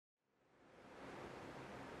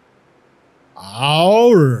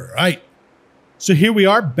All right. So here we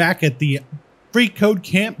are back at the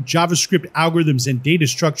FreeCodeCamp JavaScript algorithms and data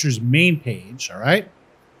structures main page. All right.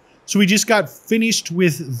 So we just got finished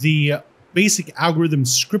with the basic algorithm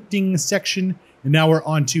scripting section, and now we're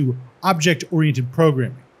on to object-oriented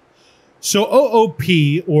programming. So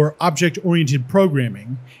OOP, or object-oriented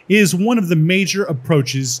programming, is one of the major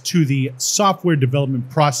approaches to the software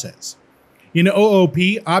development process. In OOP,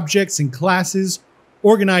 objects and classes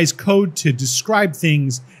organize code to describe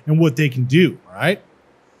things and what they can do, all right?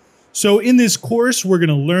 So in this course, we're going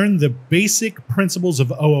to learn the basic principles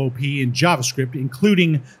of OOP in JavaScript,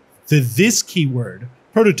 including the this keyword,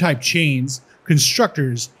 prototype chains,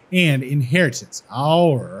 constructors, and inheritance.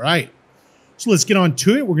 All right. So let's get on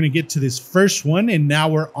to it. We're going to get to this first one, and now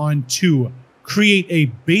we're on to create a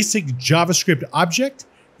basic JavaScript object,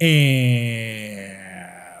 and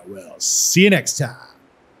we'll see you next time.